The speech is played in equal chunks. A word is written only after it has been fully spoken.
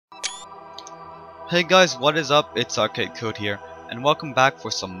Hey guys, what is up? It's ArcadeCode here, and welcome back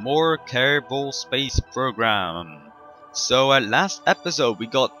for some more Kerbal Space Program. So last episode we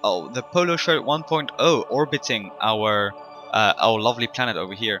got the Polo Shirt 1.0 orbiting our lovely planet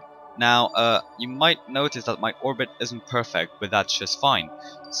over here. Now you might notice that my orbit isn't perfect, but that's just fine.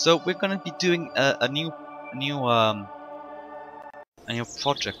 So we're gonna be doing a new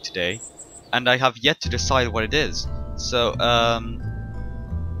project today, and I have yet to decide what it is. So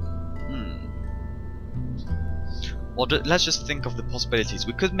Well, let's just think of the possibilities.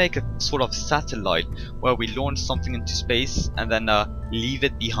 We could make a sort of satellite where we launch something into space and then leave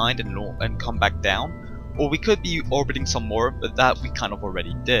it behind and come back down. Or we could be orbiting some more, but that we kind of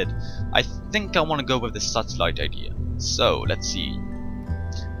already did. I think I want to go with the satellite idea. So, let's see.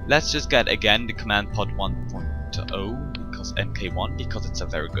 Let's just get again the command pod 1.0 because MK1 because it's a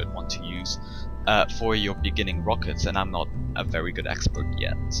very good one to use for your beginning rockets, and I'm not a very good expert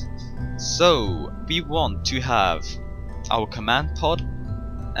yet. So we want to have our command pod,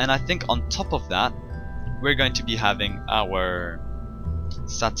 and I think on top of that we're going to be having our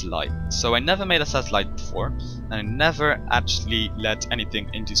satellite. So I never made a satellite before, and I never actually let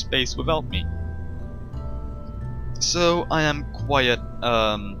anything into space without me. So I am quite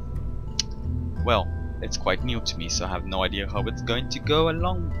well, it's quite new to me, so I have no idea how it's going to go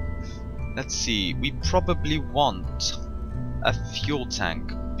along. Let's see, we probably want a fuel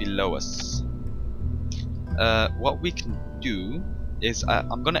tank below us. What we can do is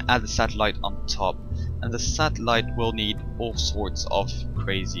I'm gonna add the satellite on top, and the satellite will need all sorts of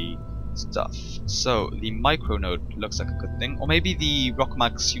crazy stuff. So the micro node looks like a good thing, or maybe the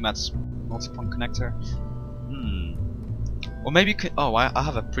Rockmax UMAX multi-point connector. Or maybe I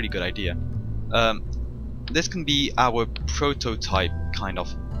have a pretty good idea. This can be our prototype kind of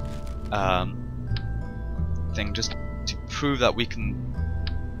thing, just to prove that we can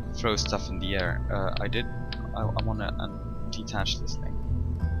throw stuff in the air. I want to detach this thing.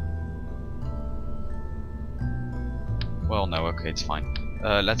 Well, no, okay, it's fine.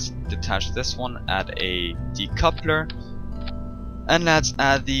 Let's detach this one, add a decoupler, and let's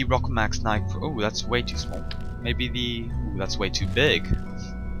add the Rockmax knife. Oh, that's way too small. Maybe that's way too big.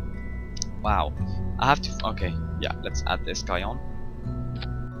 Wow. I have to. Okay, yeah, let's add this guy on.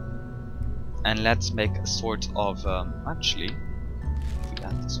 And let's make a sort of actually, if we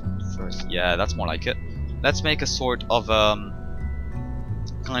add this one first, yeah, that's more like it. Let's make a sort of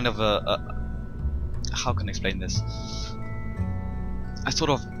kind of how can I explain this? A sort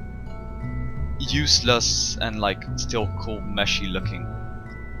of useless and like still cool, meshy looking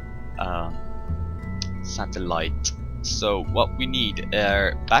satellite. So what we need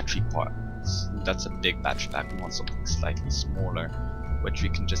are battery parts. That's a big battery pack. We want something slightly smaller, which we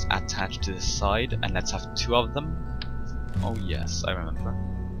can just attach to the side, and let's have 2 of them. Oh yes, I remember.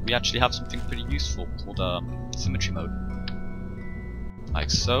 We actually have something pretty useful called symmetry mode,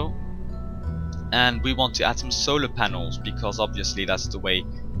 like so. And we want to add some solar panels because obviously that's the way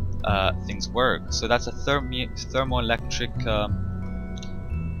things work. So that's a thermoelectric. Oh,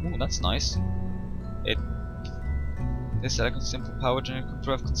 that's nice. This elegant simple power generator can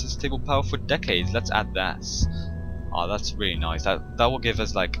provide consistent stable power for decades. Let's add that. Oh, that's really nice. That will give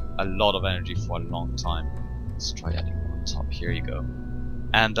us like a lot of energy for a long time. Let's try adding one on top. Here you go.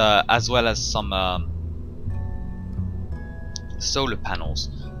 And as well as some solar panels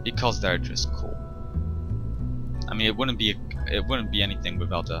because they're just cool. I mean, it wouldn't be anything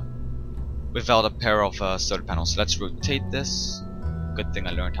without a pair of solar panels. So let's rotate this. Good thing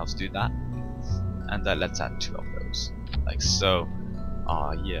I learned how to do that. And let's add 2 of those, like so.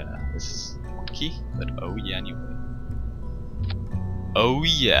 Yeah, this is wonky, but oh yeah, anyway. Oh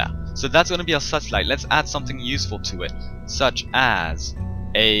yeah, so that's going to be our satellite. Let's add something useful to it, such as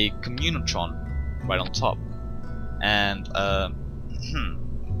a communotron right on top, and a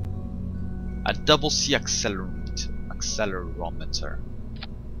double C accelerometer,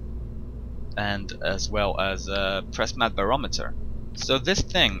 and as well as a press mat barometer. So this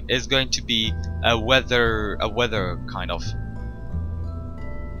thing is going to be a weather kind of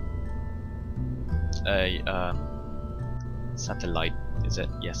satellite. Is it?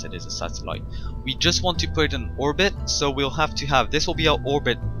 Yes, it is a satellite. We just want to put it in orbit, so we'll have to have this will be our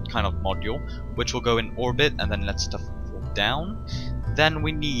orbit kind of module, which will go in orbit and then let stuff fall down. Then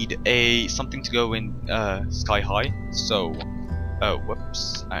we need something to go in sky high. So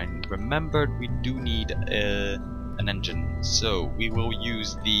whoops, I remembered we do need an engine, so we will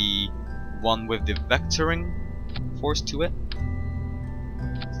use the one with the vectoring force to it,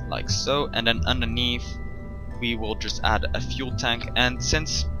 like so. And then underneath we will just add a fuel tank. And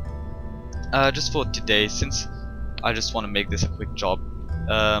since just for today, since I just want to make this a quick job,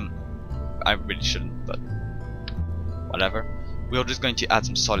 I really shouldn't, but whatever. We're just going to add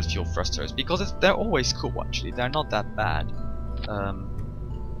some solid fuel thrusters because they're always cool. Actually, they're not that bad.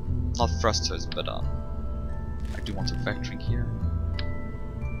 Not thrusters, but I do want a vectoring here.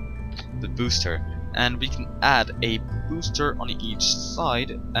 The booster, and we can add a booster on each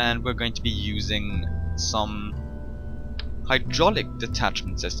side, and we're going to be using some hydraulic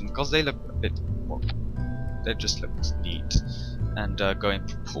detachment system because they look a bit, well, they just look neat. And go in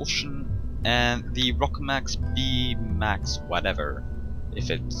propulsion, and the rocket max be max whatever if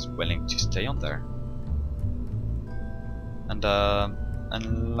it's willing to stay on there.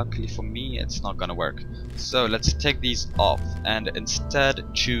 And luckily for me, it's not gonna work. So let's take these off and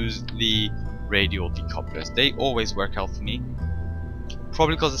instead choose the radial decouplers. They always work out for me.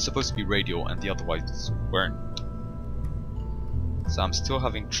 Probably because it's supposed to be radial and the other ones weren't. So I'm still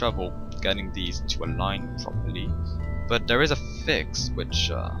having trouble getting these to align properly. But there is a fix which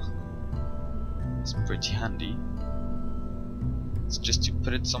is pretty handy. It's just to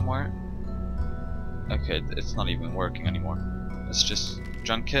put it somewhere. Okay, it's not even working anymore. Let's just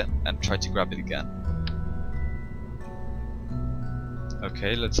junk it and try to grab it again.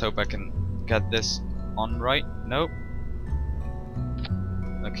 Okay, let's hope I can get this on right. Nope.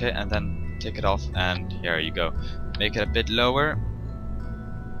 Okay, and then take it off, and here you go. Make it a bit lower,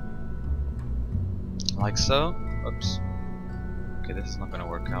 like so. Oops. Okay, this is not gonna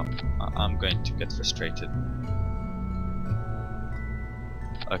work out. I'm going to get frustrated.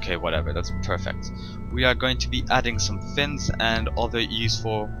 Okay, whatever, that's perfect. We are going to be adding some fins and other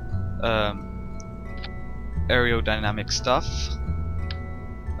useful aerodynamic stuff,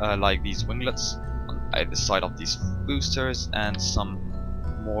 like these winglets on either side of these boosters, and some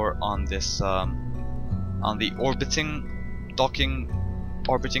more on this on the orbiting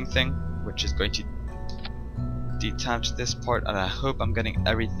thing, which is going to detach this part. And I hope I'm getting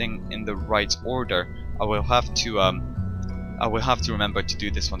everything in the right order. I will have to remember to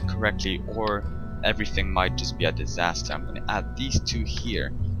do this one correctly, or everything might just be a disaster. I'm going to add these two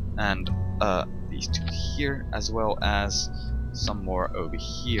here, and these two here, as well as some more over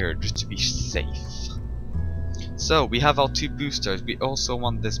here, just to be safe. So we have our two boosters. We also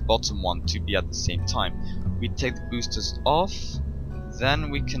want this bottom one to be at the same time. We take the boosters off,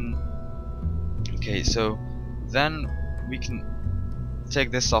 then we can. Okay, so then we can take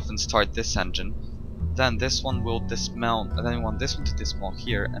this off and start this engine. Then this one will dismount, and then we want this one to dismount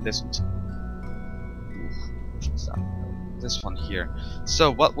here, and this one to this one here.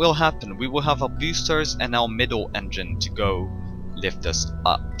 So what will happen? We will have our boosters and our middle engine to go lift us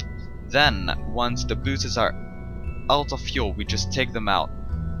up. Then once the boosters are out of fuel, we just take them out.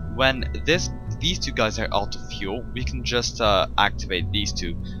 When these two guys are out of fuel, we can just activate these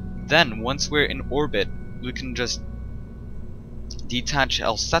two. Then once we're in orbit, we can just detach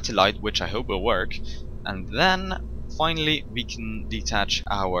our satellite, which I hope will work, and then finally we can detach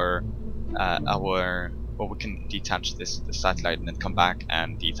we can detach the satellite and then come back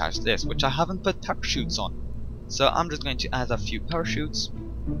and detach this, which I haven't put parachutes on. So I'm just going to add a few parachutes.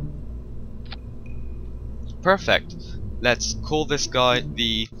 Perfect. Let's call this guy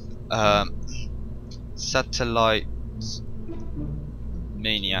the Satellite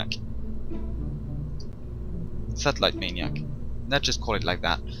Maniac. Satellite Maniac. Let's just call it like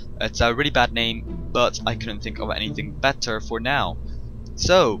that. It's a really bad name, but I couldn't think of anything better for now.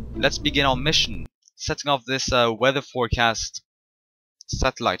 So let's begin our mission, setting off this weather forecast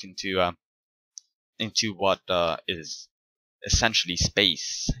satellite into what is essentially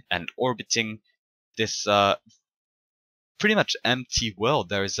space, and orbiting this pretty much empty world.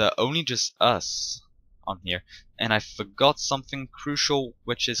 There is only just us on here, and I forgot something crucial,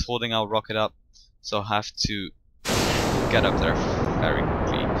 which is holding our rocket up. So I have to get up there very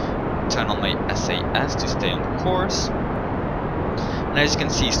quickly, turn on my SAS to stay on course, and as you can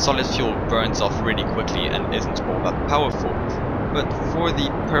see, solid fuel burns off really quickly and isn't all that powerful, but for the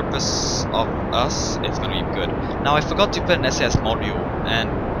purpose of us, it's gonna be good. Now I forgot to put an SAS module, and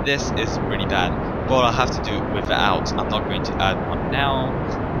this is really bad, but I'll have to do it without. I'm not going to add one now.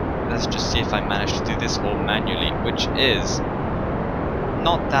 Let's just see if I manage to do this all manually, which is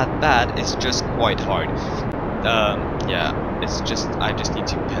not that bad, it's just quite hard. Yeah, it's just, I just need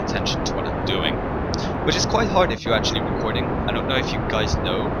to pay attention to what I'm doing, which is quite hard if you're actually recording. I don't know if you guys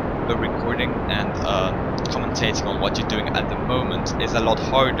know, but recording and commentating on what you're doing at the moment is a lot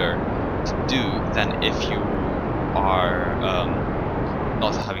harder to do than if you are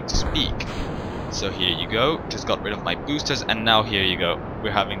not having to speak. So here you go, just got rid of my boosters, and now here you go,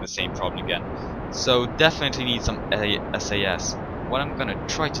 we're having the same problem again. So definitely need some SAS. What I'm gonna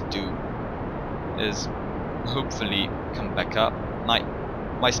try to do is hopefully come back up.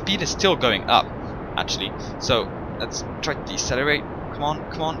 my speed is still going up, actually. So let's try to decelerate. Come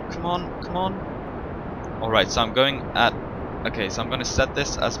on, come on, come on, come on. Alright, so I'm going at... Okay, so I'm going to set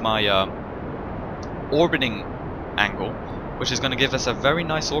this as my orbiting angle, which is going to give us a very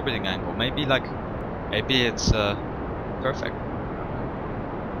nice orbiting angle. Maybe it's perfect.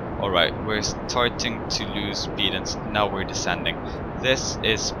 Alright, we're starting to lose speed and now we're descending. This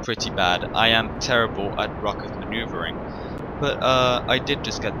is pretty bad. I am terrible at rocket maneuvering. But I did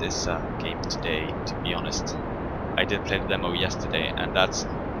just get this game today, to be honest. I did play the demo yesterday, and that's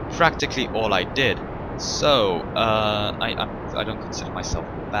practically all I did. So I don't consider myself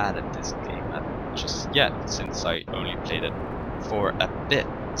bad at this game just yet, since I only played it for a bit.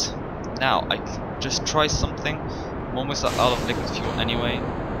 Now I can just try something. I'm almost out of liquid fuel anyway,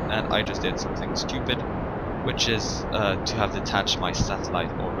 and I just did something stupid, which is to have detached my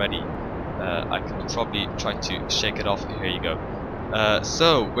satellite already. I can probably try to shake it off. Here you go.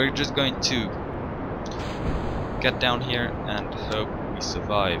 So we're just going to get down here and hope we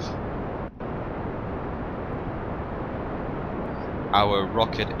survive. Our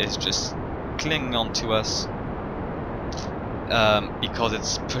rocket is just clinging onto us because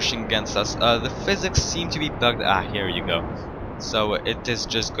it's pushing against us. The physics seem to be bugged. Here you go. So it is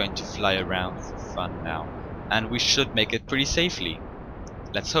just going to fly around for fun now, and we should make it pretty safely.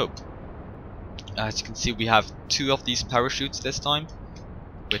 Let's hope. As you can see, we have 2 of these parachutes this time,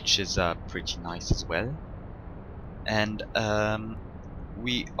 which is pretty nice as well. And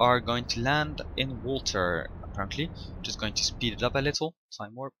we are going to land in water, apparently. Just going to speed it up a little.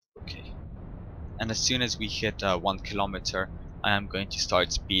 Time warp. Okay. And as soon as we hit 1 kilometer, I am going to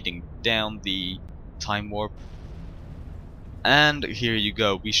start speeding down the time warp. And here you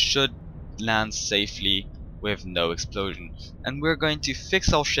go. We should land safely with no explosion, and we're going to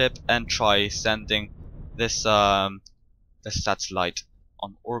fix our ship and try sending this the satellite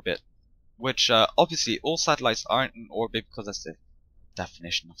on orbit, which obviously all satellites aren't in orbit because that's the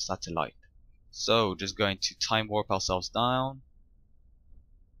definition of satellite. So just going to time warp ourselves down.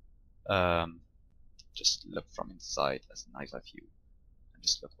 Just look from inside. That's a nice view, and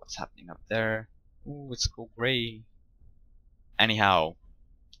just look what's happening up there. Ooh, it's cool gray. Anyhow,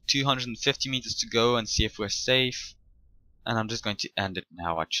 250 meters to go and see if we're safe, and I'm just going to end it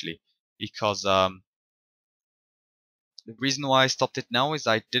now actually, because the reason why I stopped it now is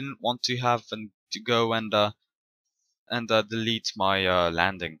I didn't want to have to go and delete my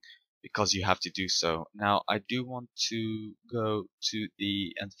landing, because you have to do so. Now I do want to go to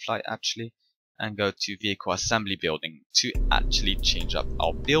the end flight actually and go to vehicle assembly building to actually change up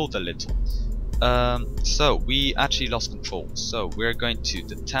our build a little. So we actually lost control, so we're going to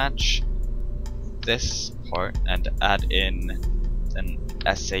detach this part and add in an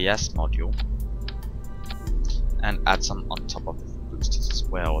SAS module and add some on top of the boosters as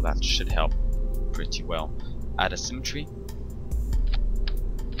well. That should help pretty well. Add a symmetry.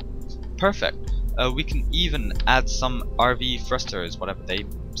 Perfect. We can even add some RV thrusters, whatever they're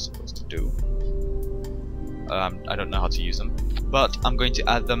supposed to do. I don't know how to use them, but I'm going to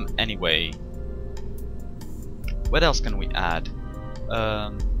add them anyway. What else can we add?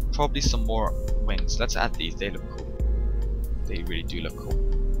 Probably some more wings. Let's add these. They look cool. They really do look cool.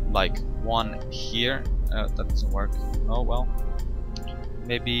 Like one here. That doesn't work. Oh well.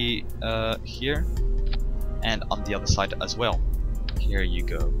 Maybe here, and on the other side as well. Here you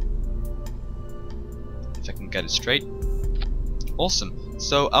go. If I can get it straight. Awesome.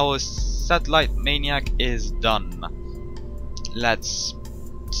 So our satellite maniac is done. Let's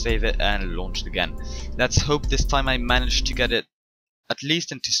save it and launch it again. Let's hope this time I manage to get it at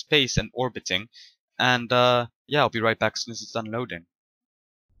least into space and orbiting, and yeah, I'll be right back as soon as it's done loading.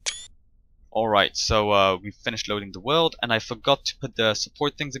 Alright, so we finished loading the world, and I forgot to put the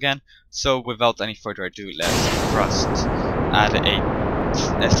support things again, so without any further ado, let's thrust. Add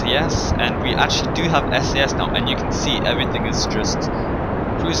a SAS, and we actually do have SAS now, and you can see everything is just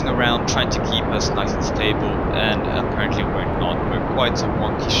cruising around trying to keep us nice and stable, and apparently we're not. We're quite a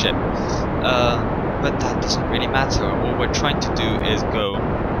wonky ship. But that doesn't really matter. All we're trying to do is go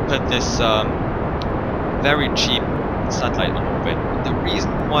put this very cheap satellite on orbit. The reason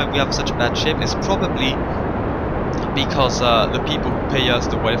why we have such a bad ship is probably because the people who pay us,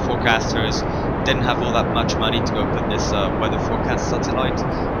 the weather forecasters, didn't have all that much money to go put this weather forecast satellite,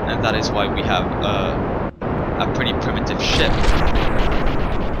 and that is why we have a pretty primitive ship.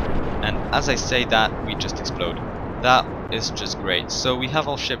 And as I say that, we just explode. That is just great. So we have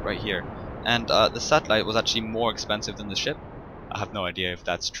our ship right here, and the satellite was actually more expensive than the ship. I have no idea if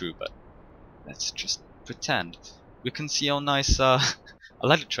that's true, but let's just pretend. We can see how nice I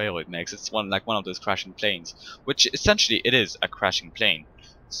like the trail it makes. It's like one of those crashing planes, which essentially it is a crashing plane.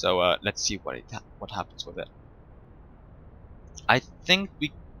 So let's see what happens with it. I think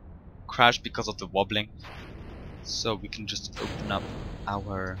we crashed because of the wobbling, so we can just open up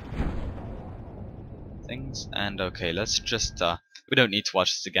our things, and okay, let's just we don't need to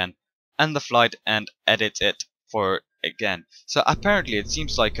watch this again, end the flight and edit it for again. So apparently it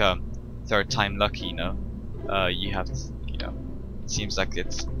seems like third time lucky, you know. You have, you know, it seems like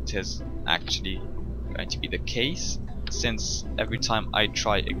it is actually going to be the case, since every time I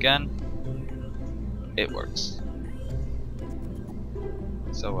try again it works.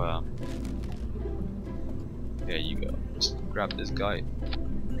 So there you go, just grab this guy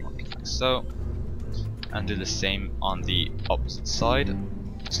like so, and do the same on the opposite side,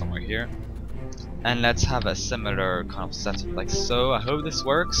 somewhere here. And let's have a similar kind of setup like so. I hope this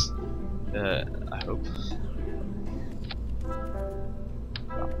works. I hope.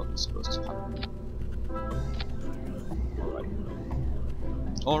 That's what was supposed to happen.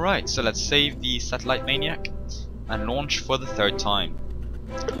 Alright, so let's save the Satellite Maniac and launch for the third time.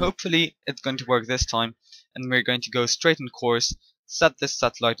 Hopefully it's going to work this time, and we're going to go straight in course, set this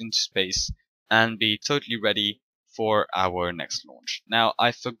satellite into space, and be totally ready for our next launch. Now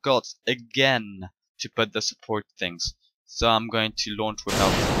I forgot again to put the support things, so I'm going to launch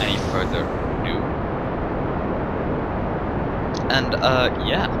without any further ado. And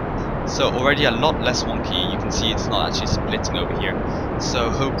yeah, so already a lot less wonky. You can see it's not actually splitting over here, so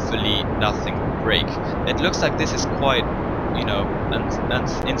hopefully nothing will break. It looks like this is quite, you know,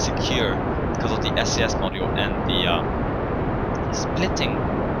 insecure because of the SES module and the splitting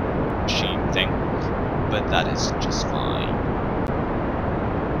machine thing, but that is just fine.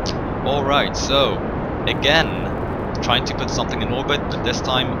 Alright, so again trying to put something in orbit, but this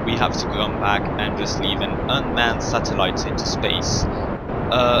time we have to come back and just leave an unmanned satellite into space.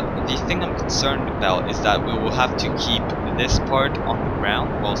 The thing I'm concerned about is that we will have to keep this part on the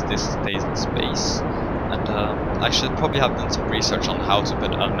ground whilst this stays in space. And I should probably have done some research on how to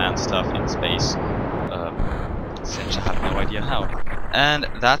put unmanned stuff in space, since I have no idea how. And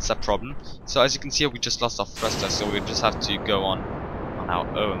that's a problem. So as you can see, we just lost our thruster, so we just have to go on our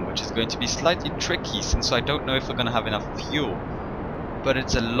own, which is going to be slightly tricky since I don't know if we're going to have enough fuel. But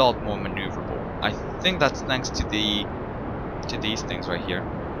it's a lot more maneuverable. I think that's thanks to these things right here.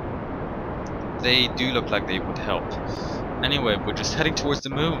 They do look like they would help. Anyway, we're just heading towards the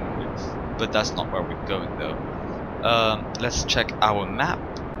moon, but that's not where we're going though. Let's check our map,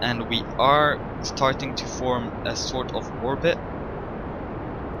 and we are starting to form a sort of orbit.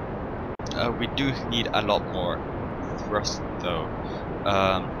 We do need a lot more thrust though.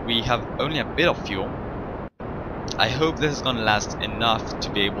 We have only a bit of fuel. I hope this is gonna last enough to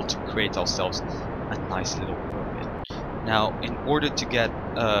be able to create ourselves a nice little orbit. Now, in order to get,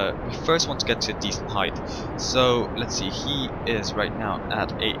 we first want to get to a decent height. So let's see, he is right now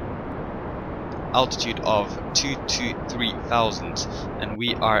at a altitude of 23,000, and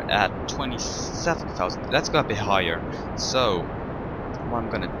we are at 27,000. Let's go a bit higher. So what I'm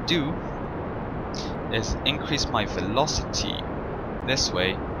gonna do is increase my velocity this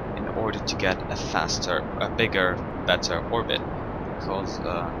way in order to get a faster, a bigger, better orbit, because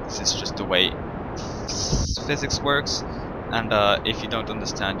this is just the way physics works, and if you don't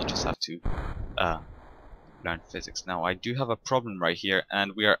understand, you just have to learn physics. Now I do have a problem right here,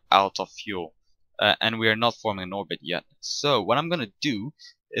 and we are out of fuel, and we are not forming an orbit yet. So what I'm gonna do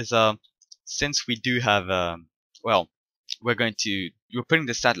is, since we do have, well, we're putting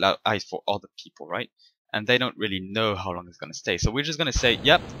the satellite out for other people, right? And they don't really know how long it's gonna stay. So we're just gonna say,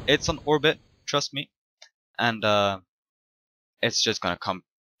 yep, it's on orbit, trust me, and it's just gonna come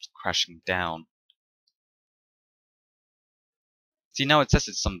crashing down. See, now it says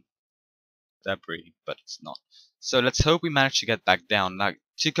it's some debris, but it's not. So let's hope we manage to get back down. Now,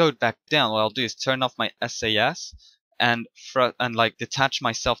 to go back down, what I'll do is turn off my SAS and like detach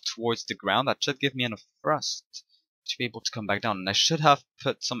myself towards the ground. That should give me enough thrust to be able to come back down. And I should have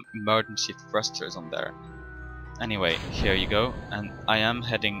put some emergency thrusters on there. Anyway, here you go, and I am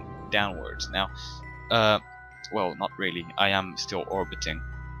heading downwards now. Well, not really. I am still orbiting.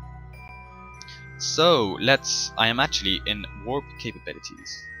 So I am actually in warp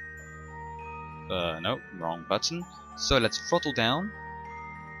capabilities. No, wrong button. So let's throttle down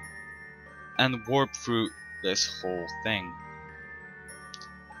and warp through this whole thing.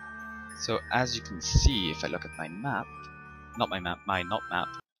 So as you can see, if I look at my map,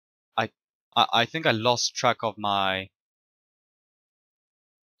 I think I lost track of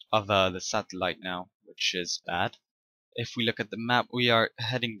the satellite now, which is bad. If we look at the map, we are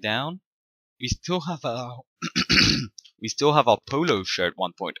heading down. We still have our we still have our polo shirt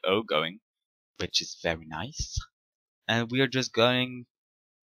 1.0 going, which is very nice. And we are just going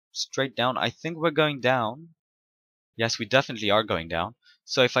straight down. I think we're going down. Yes, we definitely are going down.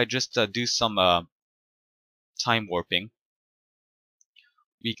 So if I just do some time warping,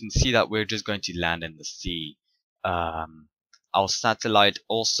 we can see that we're just going to land in the sea. Our satellite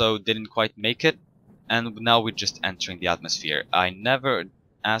also didn't quite make it, and now we're just entering the atmosphere. I never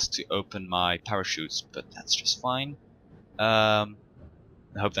asked to open my parachutes, but that's just fine. I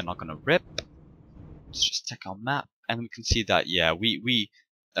hope they're not gonna rip. Let's just check our map, and we can see that yeah,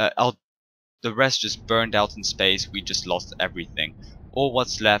 the rest just burned out in space. We just lost everything. All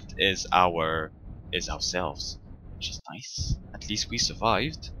what's left is ourselves, which is nice. At least we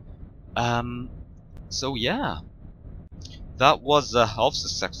survived. So yeah, that was a half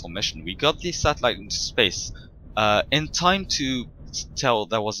successful mission. We got the satellite into space in time to tell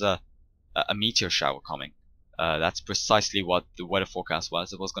there was a meteor shower coming. That's precisely what the weather forecast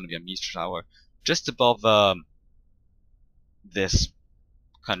was. It was going to be a meteor shower just above this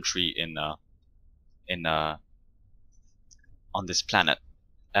country on this planet,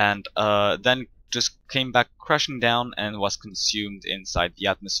 and then just came back crashing down and was consumed inside the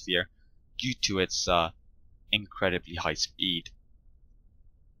atmosphere due to its incredibly high speed.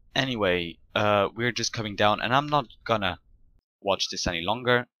 Anyway, we're just coming down, and I'm not gonna watch this any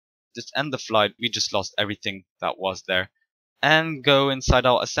longer. Just end the flight. We just lost everything that was there, and go inside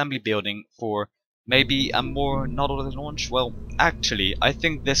our assembly building for maybe a more novel launch. Well, actually, I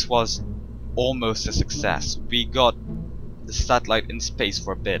think this was almost a success. We got the satellite in space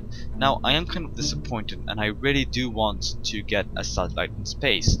for a bit. Now, I am kind of disappointed, and I really do want to get a satellite in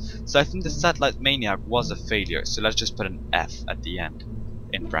space. So I think the Satellite Maniac was a failure, so let's just put an F at the end,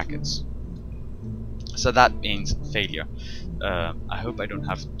 in brackets. So that means failure. I hope I don't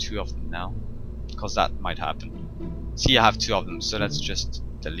have two of them now, because that might happen. See, I have two of them, so let's just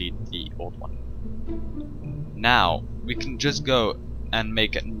delete the old one. Now, we can just go and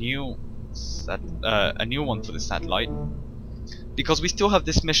make a new one for the satellite, because we still have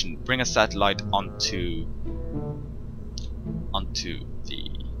this mission: bring a satellite into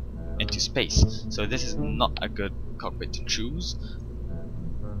space. So this is not a good cockpit to choose.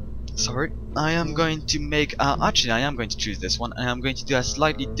 Sorry, I am going to make actually I am going to choose this one, and I'm going to do a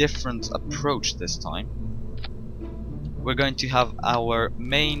slightly different approach this time. We're going to have our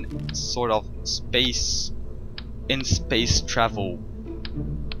main sort of space travel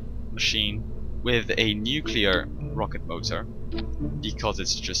machine with a nuclear rocket motor, because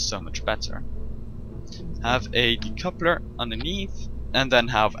it's just so much better. Have a decoupler underneath, and then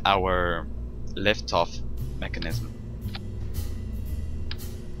have our liftoff mechanism,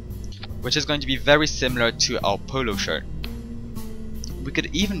 which is going to be very similar to our polo shirt. We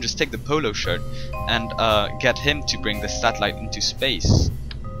could even just take the polo shirt and get him to bring the satellite into space.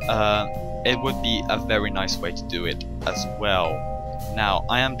 It would be a very nice way to do it as well. Now,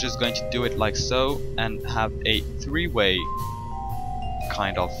 I am just going to do it like so, and have a three-way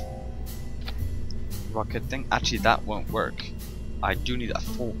kind of rocket thing. Actually, that won't work. I do need a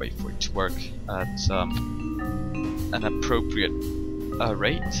four-way for it to work at an appropriate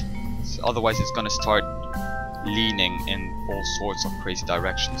rate. So otherwise, it's going to start leaning in all sorts of crazy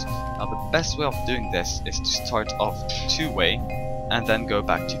directions. Now, the best way of doing this is to start off two-way and then go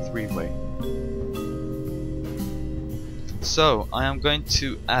back to three-way. So I am going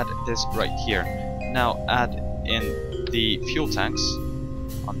to add this right here. Now add in the fuel tanks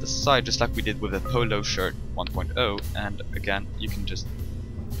on the side, just like we did with the Polo shirt 1.0, and again you can just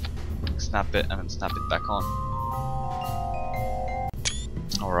snap it and then snap it back on.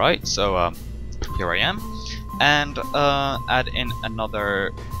 Alright, so here I am, and add in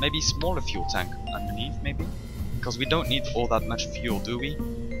another, maybe smaller fuel tank underneath, maybe, because we don't need all that much fuel, do we?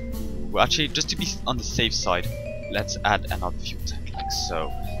 Well, actually, just to be on the safe side, let's add another fuel tank like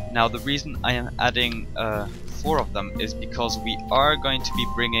so. Now, the reason I am adding 4 of them is because we are going to be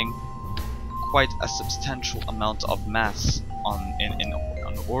bringing quite a substantial amount of mass on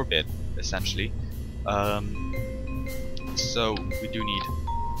orbit, essentially. So we do need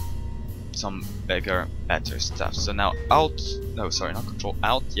some bigger, better stuff. So now Alt, no, sorry, not Control,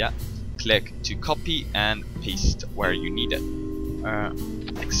 Alt, yeah. Click to copy and paste where you need it,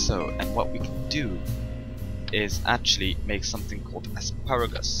 like so. And what we can do is actually make something called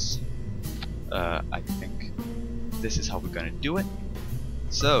asparagus. I think this is how we're going to do it.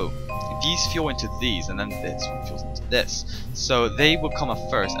 So these fuel into these, and then this one fuels into this. So they will come up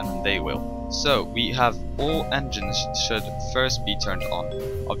first, and then they will. So we have all engines should first be turned on.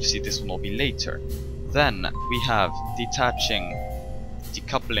 Obviously this one will be later. Then we have detaching,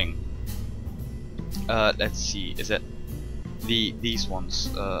 decoupling. Let's see, is it these ones?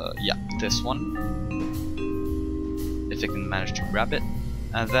 Yeah, this one. If I can manage to grab it.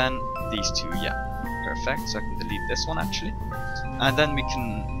 and then these two. Yeah, perfect. So I can delete this one actually, and then we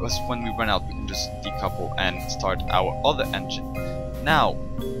can, when we run out, we can just decouple and start our other engine. Now,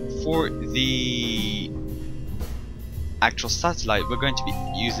 for the actual satellite, we're going to be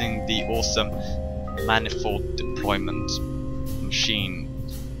using the awesome manifold deployment machine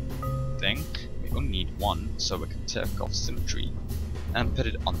thing. We only need one, so we can take off symmetry and put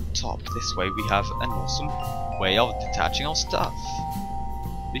it on top. This way we have an awesome way of detaching our stuff.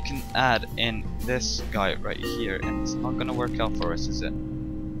 We can add in this guy right here, and it's not gonna work out for us, is it?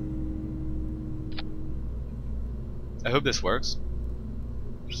 I hope this works.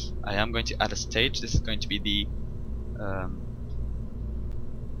 I am going to add a stage. This is going to be the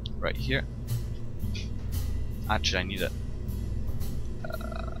right here. Actually, I need it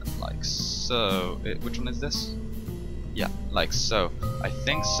like so. Which one is this? Yeah, like so. I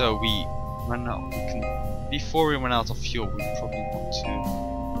think so. We run out. We can, before we run out of fuel, we probably want to.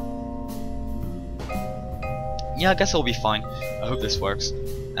 Yeah, I guess it'll be fine. I hope this works.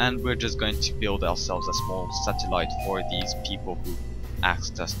 And we're just going to build ourselves a small satellite for these people who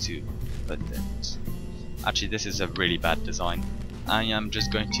asked us to put it. Actually, this is a really bad design. I am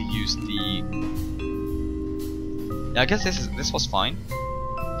just going to use the. Yeah, I guess this was fine,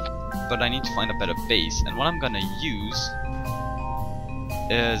 but I need to find a better base. And what I'm gonna use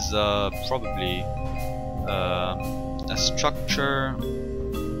is probably a structure.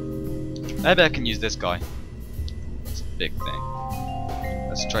 Maybe I can use this guy. It's a big thing.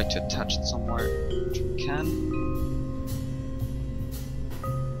 Let's try to attach it somewhere which we can,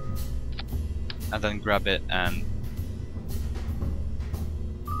 and then grab it and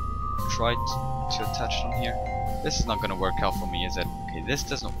try to attach it on here. This is not gonna work out for me, is it? Okay, this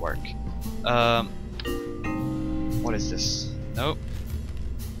doesn't work. What is this? Nope.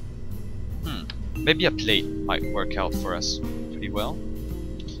 Maybe a plate might work out for us pretty well.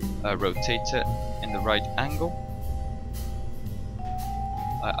 Rotate it in the right angle.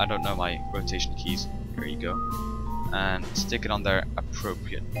 I don't know my rotation keys. Here you go. And stick it on there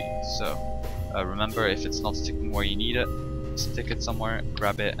appropriately. So remember, if it's not sticking where you need it, stick it somewhere,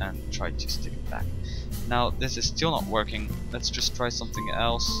 grab it, and try to stick it back. Now this is still not working. Let's just try something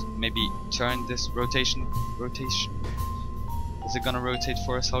else. Maybe turn this rotation. Is it gonna rotate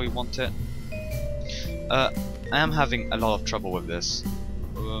for us how we want it? I am having a lot of trouble with this.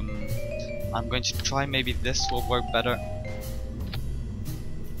 I'm going to try, maybe this will work better.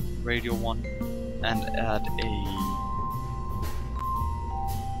 Radial one, and add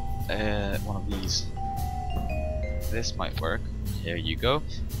one of these. This might work. Here you go.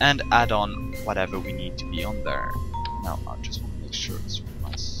 And add on whatever we need to be on there. Now I just want to make sure it's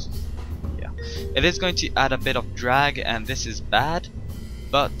nice. Yeah, it is going to add a bit of drag, and this is bad,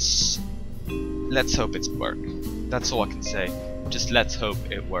 but let's hope it's work. That's all I can say. Just let's hope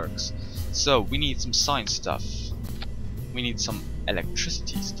it works. So we need some science stuff. We need some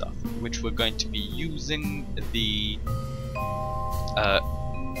electricity stuff, which we're going to be using the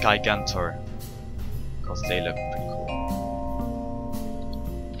Gigantor, because they look pretty cool.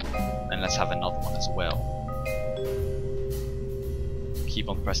 And let's have another one as well. Keep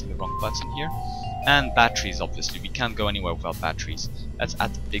on pressing the wrong button here. And batteries, obviously. We can't go anywhere without batteries. Let's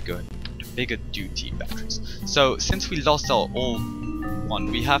add the bigger duty batteries. So since we lost our old one,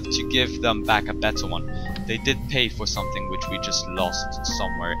 we have to give them back a better one. They did pay for something which we just lost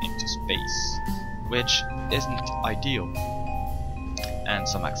somewhere into space, which isn't ideal. And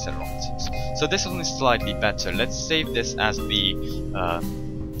some accelerometers. So this one is slightly better. Let's save this as the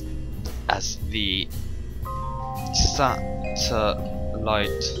satellite,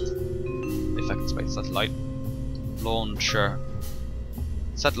 if I can spell satellite launcher.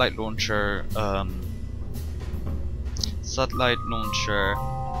 Satellite launcher. Satellite launcher.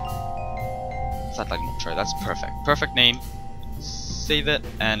 That's perfect. Perfect name. Save it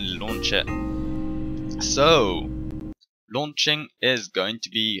and launch it. So launching is going to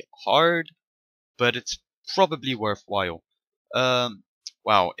be hard, but it's probably worthwhile.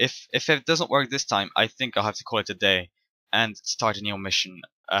 Wow, if it doesn't work this time, I think I'll have to call it a day and start a new mission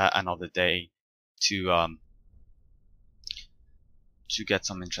another day to get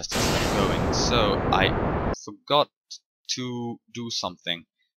some interesting stuff going. So I forgot to do something,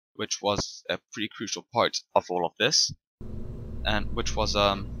 which was a pretty crucial part of all of this, and which was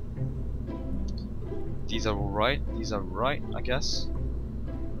these are right, I guess.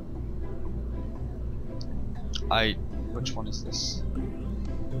 Which one is this?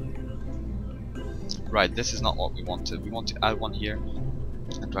 Right, this is not what we wanted. We want to add one here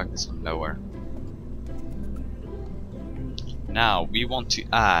and drag this one lower. Now we want to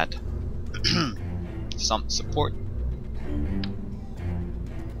add some support.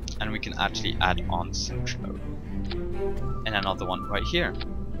 and we can actually add on symmetry mode. And another one right here.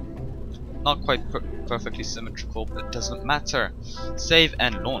 Not quite perfectly symmetrical, but it doesn't matter. Save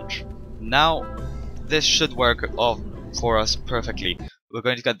and launch. Now this should work for us perfectly. We're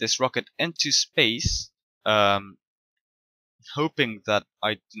going to get this rocket into space, hoping that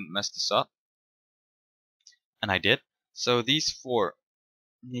I didn't mess this up, and I did. So these four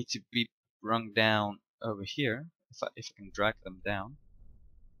need to be brung down over here, if I can drag them down.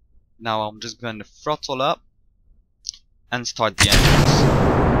 Now I'm just going to throttle up and start the engines.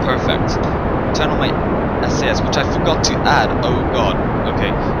 Perfect. Turn on my SAS, which I forgot to add. Oh god.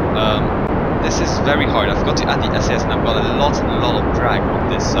 Okay. This is very hard. I forgot to add the SAS, and I've got a lot of drag on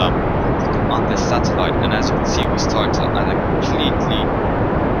this satellite. And as you can see, we start at a completely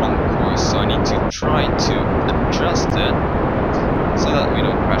wrong course. So I need to try to adjust it so that we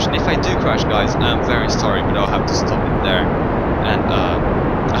don't crash. And if I do crash, guys, I'm very sorry, but I'll have to stop it there. And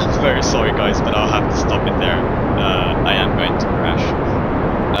I'm very sorry, guys, but I'll have to stop it there. I am going to crash.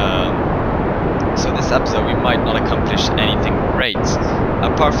 So this episode we might not accomplish anything great,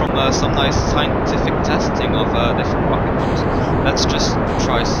 apart from some nice scientific testing of different rocket bombs. Let's just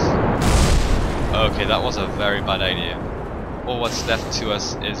try. Okay, that was a very bad idea. All what's left to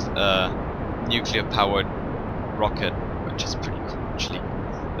us is a nuclear-powered rocket, which is pretty cool, actually.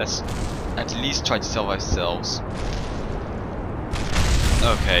 Let's at least try to save ourselves.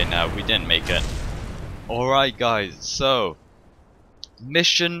 Okay, no, we didn't make it. Alright guys, so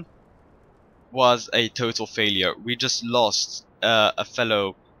mission was a total failure. We just lost a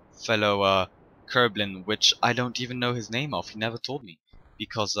fellow Kerblin, which I don't even know his name of. He never told me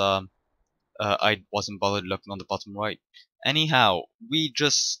because I wasn't bothered looking on the bottom right. Anyhow, we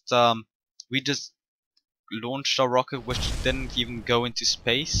just launched our rocket, which didn't even go into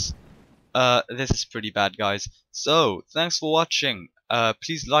space. This is pretty bad, guys. So thanks for watching.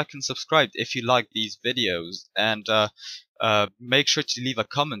 Please like and subscribe if you like these videos, and make sure to leave a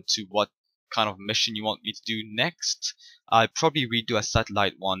comment to what kind of mission you want me to do next. I'll probably redo a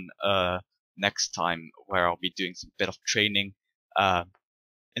satellite one next time, where I'll be doing some bit of training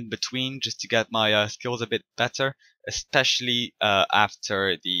in between, just to get my skills a bit better, especially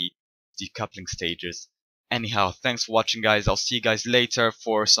after the decoupling stages. Anyhow, thanks for watching, guys. I'll see you guys later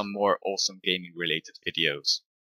for some more awesome gaming related videos.